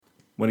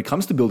When it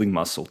comes to building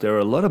muscle, there are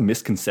a lot of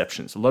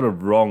misconceptions, a lot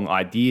of wrong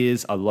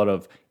ideas, a lot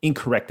of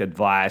incorrect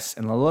advice,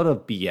 and a lot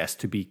of BS,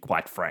 to be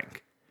quite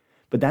frank.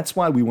 But that's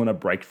why we want to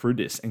break through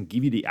this and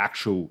give you the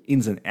actual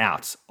ins and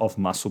outs of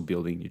muscle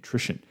building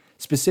nutrition.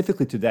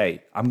 Specifically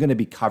today, I'm going to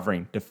be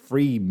covering the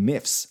 3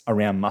 myths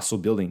around muscle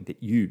building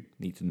that you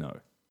need to know.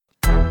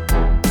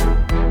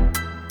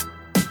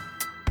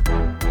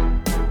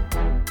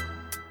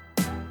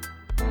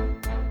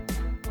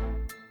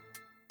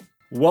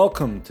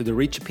 Welcome to the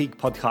Reach Your Peak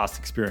podcast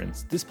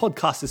experience. This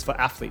podcast is for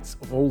athletes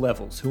of all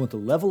levels who want to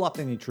level up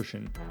their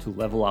nutrition to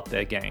level up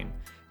their game.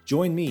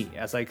 Join me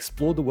as I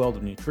explore the world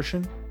of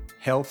nutrition,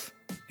 health,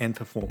 and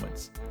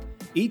performance.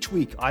 Each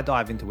week, I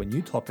dive into a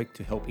new topic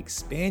to help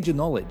expand your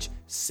knowledge,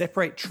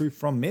 separate truth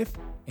from myth,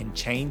 and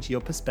change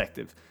your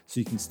perspective so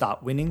you can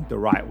start winning the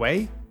right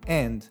way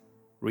and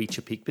reach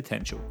your peak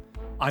potential.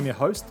 I'm your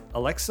host,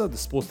 Alexa, the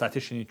sports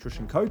dietitian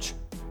nutrition coach.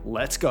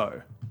 Let's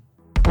go.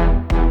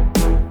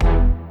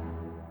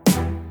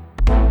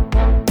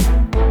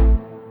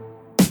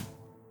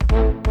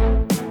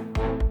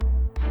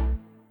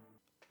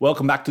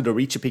 Welcome back to the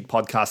Reach Your Peak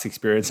podcast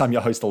experience. I'm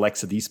your host,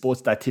 Alexa, the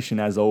sports dietitian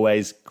as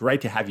always.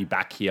 Great to have you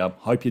back here.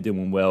 Hope you're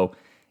doing well.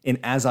 And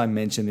as I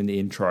mentioned in the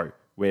intro,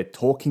 we're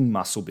talking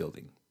muscle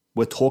building.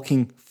 We're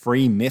talking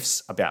 3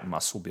 myths about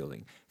muscle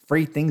building.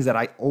 3 things that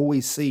I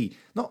always see,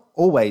 not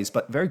always,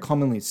 but very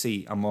commonly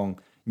see among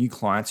new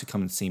clients who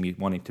come and see me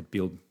wanting to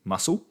build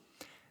muscle.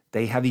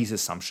 They have these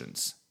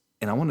assumptions.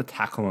 And I want to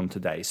tackle them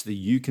today so that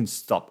you can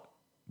stop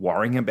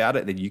worrying about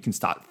it, that you can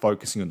start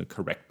focusing on the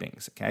correct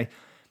things, okay?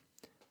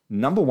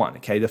 Number 1,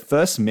 okay, the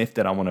first myth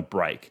that I want to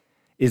break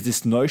is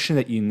this notion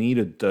that you need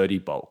a dirty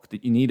bulk,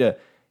 that you need to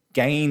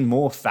gain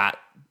more fat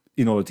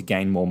in order to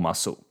gain more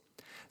muscle.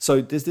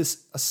 So there's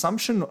this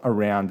assumption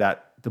around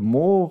that the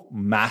more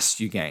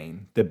mass you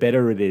gain, the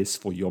better it is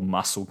for your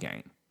muscle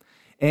gain.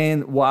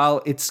 And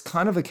while it's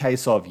kind of a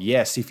case of,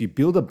 yes, if you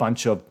build a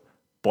bunch of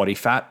body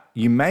fat,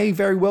 you may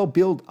very well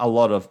build a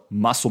lot of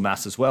muscle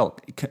mass as well,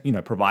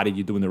 provided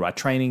you're doing the right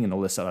training and all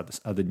this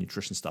other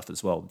nutrition stuff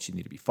as well, which you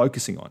need to be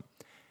focusing on.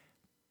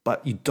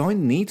 But you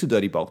don't need to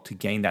dirty bulk to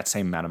gain that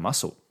same amount of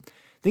muscle.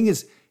 Thing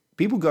is,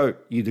 people go,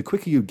 the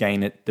quicker you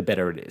gain it, the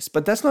better it is.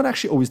 But that's not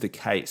actually always the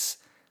case.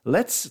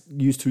 Let's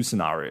use 2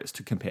 scenarios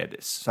to compare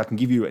this. So I can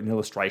give you an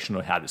illustration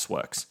of how this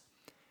works.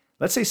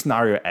 Let's say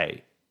scenario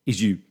A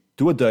is you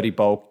do a dirty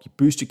bulk, you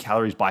boost your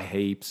calories by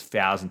heaps,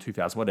 1,000,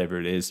 2,000, whatever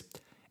it is,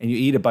 and you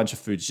eat a bunch of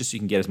foods just so you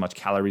can get as much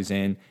calories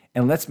in.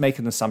 And let's make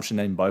an assumption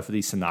that in both of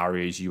these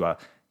scenarios, you are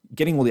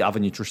getting all the other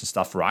nutrition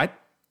stuff right,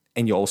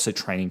 and you're also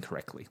training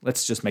correctly.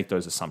 Let's just make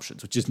those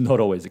assumptions, which is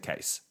not always the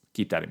case.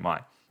 Keep that in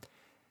mind.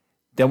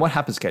 Then what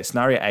happens, okay,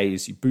 scenario A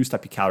is you boost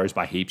up your calories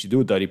by heaps, you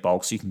do a dirty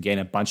bulk so you can gain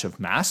a bunch of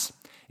mass.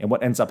 And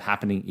what ends up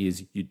happening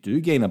is you do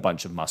gain a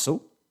bunch of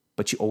muscle,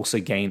 but you also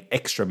gain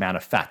extra amount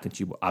of fat that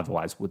you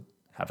otherwise would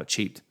have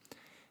achieved.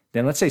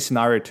 Then let's say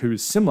scenario 2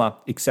 is similar,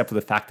 except for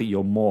the fact that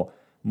you're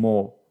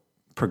more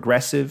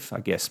progressive, I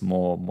guess,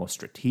 more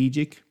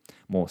strategic,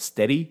 more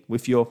steady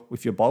with your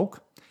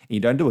bulk. You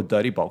don't do a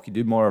dirty bulk, you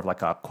do more of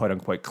like a quote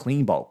unquote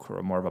clean bulk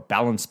or more of a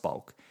balanced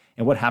bulk.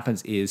 And what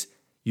happens is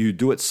you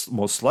do it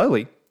more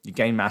slowly, you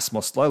gain mass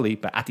more slowly,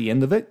 but at the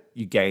end of it,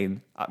 you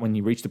gain, when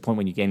you reach the point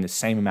when you gain the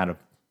same amount of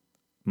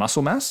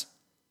muscle mass,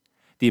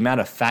 the amount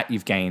of fat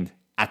you've gained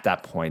at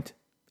that point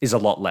is a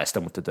lot less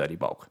than with the dirty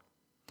bulk.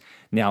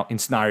 Now in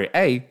scenario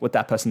A, what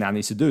that person now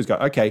needs to do is go,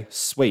 okay,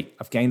 sweet,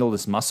 I've gained all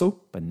this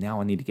muscle, but now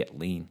I need to get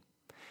lean.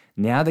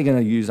 Now they're going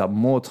to use up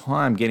more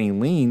time getting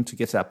lean to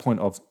get to that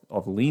point of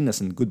leanness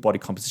and good body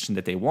composition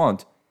that they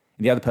want.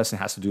 And the other person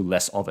has to do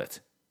less of it.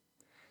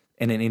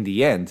 And then in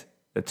the end,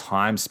 the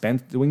time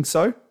spent doing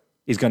so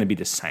is going to be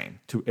the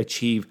same to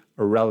achieve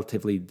a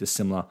relatively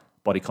dissimilar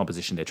body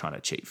composition they're trying to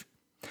achieve.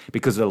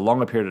 Because of the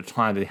longer period of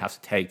time they have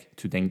to take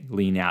to then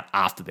lean out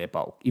after their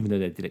bulk, even though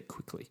they did it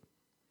quickly.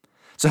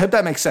 So I hope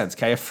that makes sense,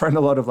 okay? I've thrown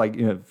a lot of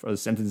for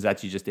sentences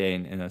at you just there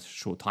in a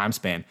short time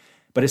span.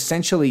 But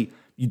essentially,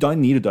 you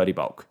don't need a dirty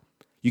bulk.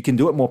 You can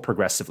do it more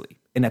progressively.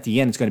 And at the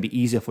end, it's going to be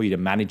easier for you to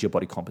manage your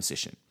body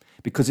composition.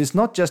 Because it's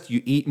not just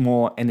you eat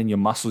more and then your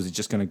muscles are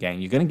just going to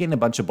gain. You're going to gain a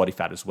bunch of body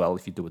fat as well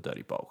if you do a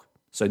dirty bulk.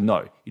 So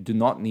no, you do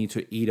not need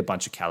to eat a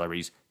bunch of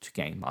calories to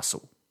gain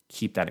muscle.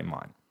 Keep that in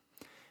mind.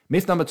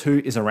 Myth number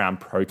 2 is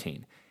around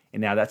protein. And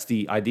now that's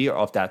the idea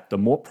of that the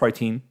more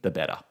protein, the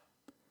better.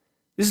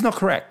 This is not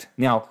correct.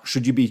 Now,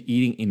 should you be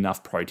eating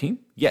enough protein?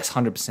 Yes,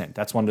 100%.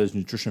 That's one of those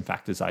nutrition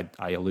factors I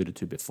alluded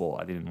to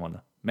before. I didn't want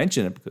to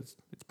mention it because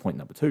it's point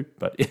number 2.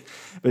 But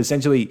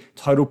essentially,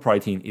 total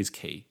protein is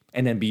key.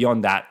 And then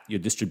beyond that, your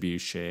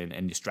distribution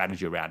and your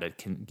strategy around it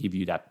can give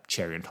you that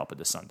cherry on top of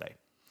the sundae.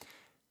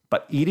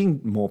 But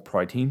eating more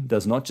protein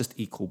does not just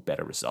equal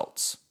better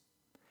results.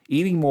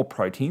 Eating more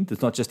protein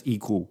does not just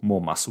equal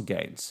more muscle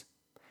gains.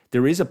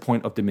 There is a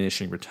point of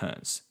diminishing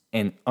returns.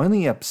 And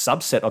only a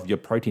subset of your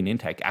protein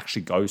intake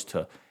actually goes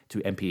to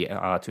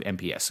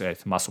MPS, so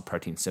to muscle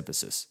protein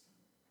synthesis.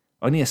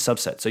 Only a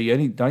subset. So you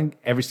only don't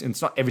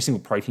it's not every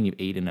single protein you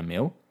eat in a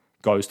meal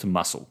goes to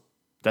muscle.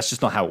 That's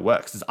just not how it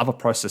works. There's other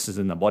processes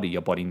in the body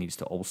your body needs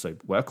to also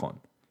work on.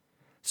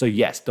 So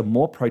yes, the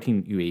more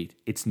protein you eat,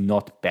 it's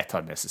not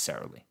better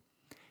necessarily.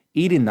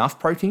 Eat enough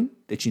protein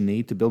that you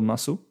need to build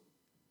muscle.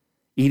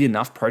 Eat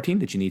enough protein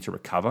that you need to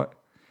recover.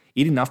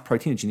 Eat enough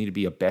protein that you need to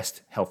be your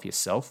best,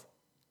 healthiest self.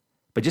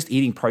 But just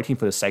eating protein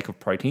for the sake of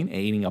protein and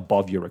eating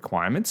above your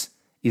requirements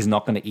is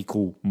not going to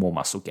equal more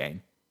muscle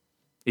gain.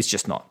 It's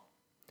just not.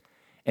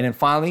 And then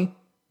finally,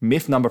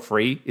 myth number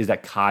 3 is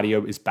that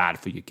cardio is bad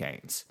for your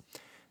gains.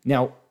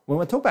 Now, when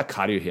we talk about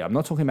cardio here, I'm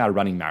not talking about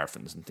running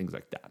marathons and things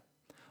like that.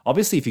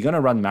 Obviously, if you're going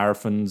to run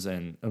marathons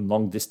and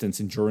long distance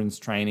endurance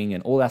training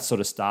and all that sort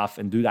of stuff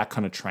and do that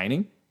kind of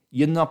training,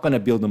 you're not going to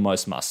build the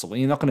most muscle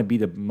and you're not going to be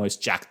the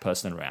most jacked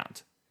person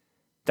around.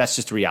 That's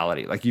just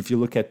reality. Like if you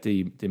look at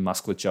the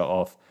musculature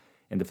of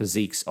and the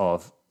physiques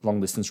of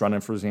long distance running,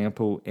 for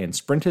example, and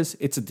sprinters,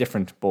 it's a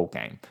different ball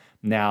game.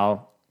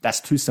 Now, that's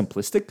too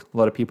simplistic. A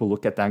lot of people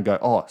look at that and go,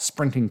 oh,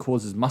 sprinting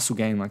causes muscle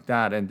gain like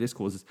that, and this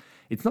causes...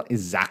 It's not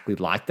exactly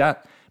like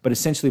that, but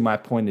essentially my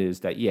point is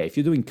that, yeah, if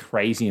you're doing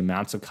crazy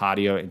amounts of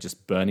cardio and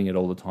just burning it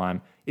all the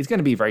time, it's going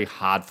to be very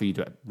hard for you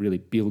to really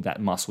build that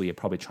muscle you're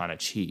probably trying to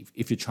achieve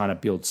if you're trying to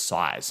build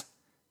size,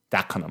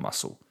 that kind of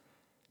muscle.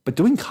 But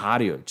doing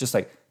cardio, just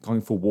like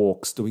going for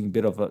walks, doing a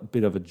bit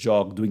of a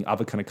jog, doing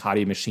other kind of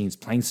cardio machines,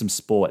 playing some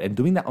sport, and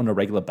doing that on a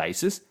regular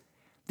basis,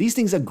 these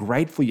things are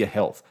great for your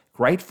health,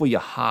 great for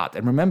your heart.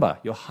 And remember,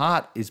 your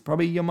heart is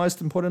probably your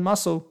most important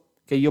muscle.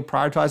 Okay, you're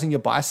prioritizing your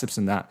biceps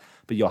and that,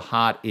 but your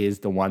heart is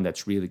the one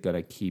that's really going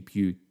to keep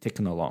you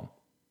ticking along.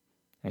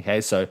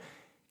 Okay, so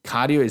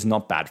cardio is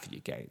not bad for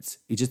your gains.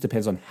 It just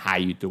depends on how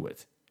you do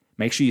it.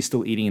 Make sure you're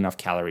still eating enough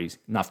calories,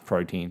 enough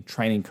protein,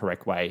 training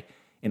correct way,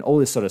 and all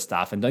this sort of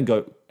stuff. And don't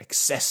go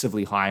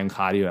excessively high on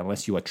cardio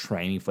unless you are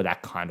training for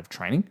that kind of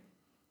training.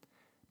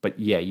 But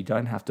yeah, you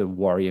don't have to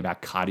worry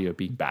about cardio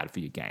being bad for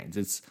your gains.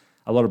 It's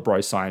a lot of bro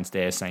science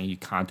there saying you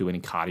can't do any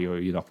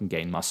cardio, you're not going to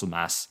gain muscle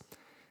mass.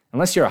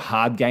 Unless you're a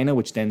hard gainer,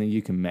 which then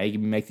you can maybe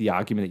make the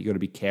argument that you've got to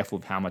be careful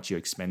of how much you're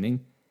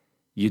expending,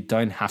 you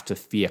don't have to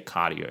fear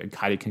cardio. And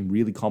cardio can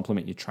really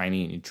complement your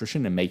training and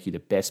nutrition and make you the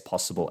best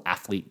possible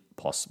athlete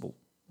possible.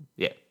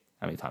 Yeah,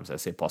 how many times did I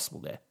say possible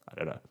there? I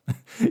don't know.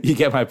 You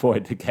get my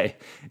point, okay?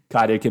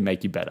 Cardio can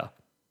make you better.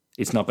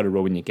 It's not going to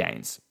ruin your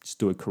gains. Just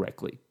do it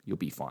correctly. You'll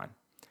be fine.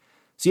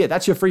 So yeah,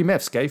 that's your 3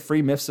 myths, okay?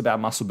 3 myths about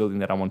muscle building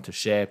that I want to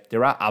share.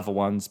 There are other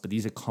ones, but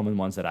these are common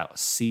ones that I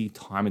see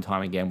time and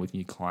time again with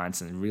new clients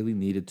and really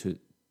needed to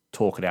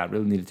talk it out,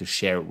 really needed to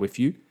share it with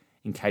you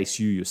in case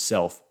you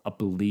yourself are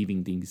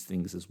believing these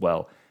things as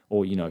well,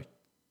 or,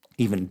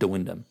 even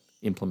doing them,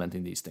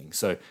 implementing these things.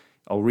 So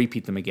I'll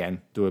repeat them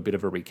again, do a bit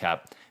of a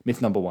recap.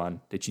 Myth number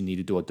 1, that you need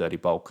to do a dirty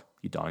bulk.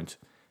 You don't.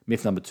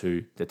 Myth number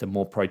 2, that the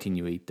more protein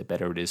you eat, the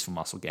better it is for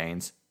muscle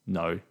gains.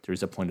 No, there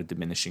is a point of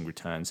diminishing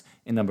returns.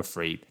 And number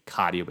 3,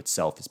 cardio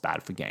itself is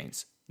bad for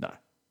gains. No,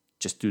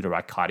 just do the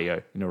right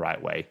cardio in the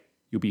right way.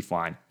 You'll be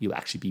fine. You'll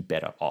actually be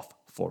better off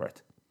for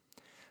it.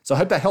 So I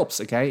hope that helps,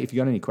 okay? If you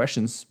got any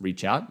questions,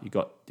 reach out. You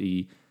got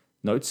the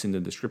notes in the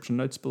description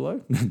notes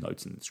below.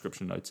 Notes in the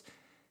description notes.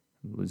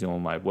 I'm losing all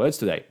my words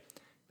today.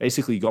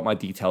 Basically, you got my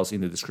details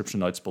in the description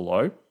notes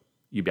below.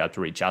 You'll be able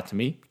to reach out to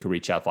me. You can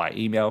reach out via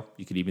email.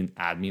 You could even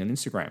add me on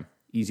Instagram.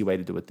 Easy way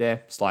to do it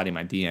there. Slide in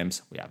my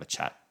DMs. We have a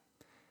chat.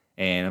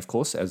 And of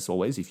course, as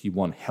always, if you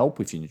want help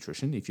with your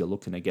nutrition, if you're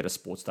looking to get a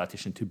sports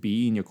dietitian to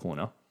be in your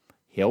corner,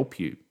 help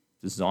you,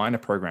 design a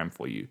program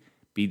for you,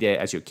 be there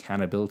as your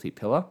accountability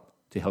pillar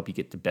to help you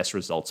get the best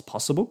results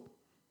possible,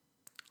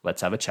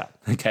 let's have a chat.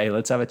 Okay,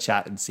 let's have a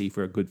chat and see if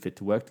we're a good fit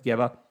to work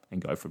together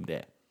and go from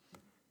there.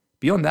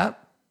 Beyond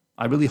that,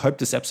 I really hope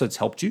this episode's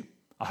helped you.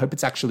 I hope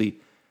it's actually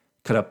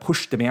kind of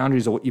pushed the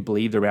boundaries of what you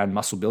believed around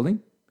muscle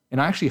building. And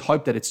I actually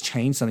hope that it's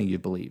changed something you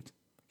believed.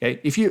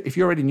 Okay, if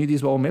you already knew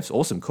these well myths,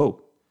 awesome,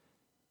 cool.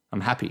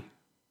 I'm happy.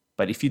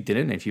 But if you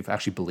didn't, if you've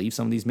actually believed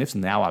some of these myths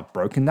and now I've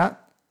broken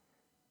that,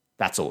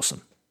 that's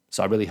awesome.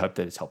 So I really hope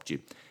that it's helped you.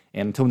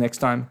 And until next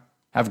time,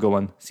 have a good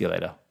one. See you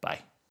later. Bye.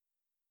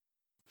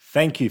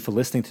 Thank you for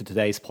listening to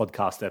today's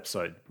podcast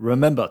episode.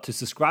 Remember to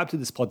subscribe to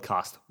this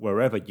podcast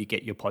wherever you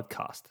get your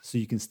podcast so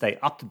you can stay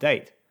up to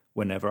date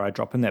whenever I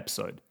drop an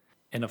episode.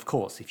 And of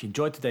course, if you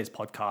enjoyed today's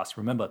podcast,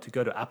 remember to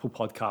go to Apple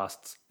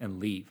Podcasts and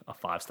leave a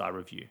 5-star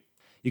review.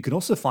 You can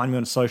also find me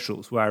on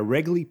socials where I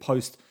regularly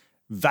post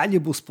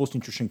valuable sports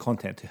nutrition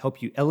content to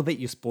help you elevate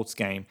your sports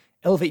game,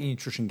 elevate your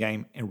nutrition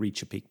game, and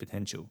reach your peak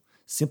potential.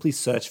 Simply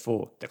search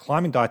for The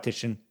Climbing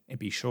Dietitian and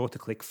be sure to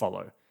click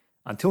follow.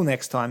 Until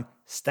next time,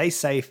 stay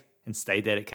safe and stay dedicated.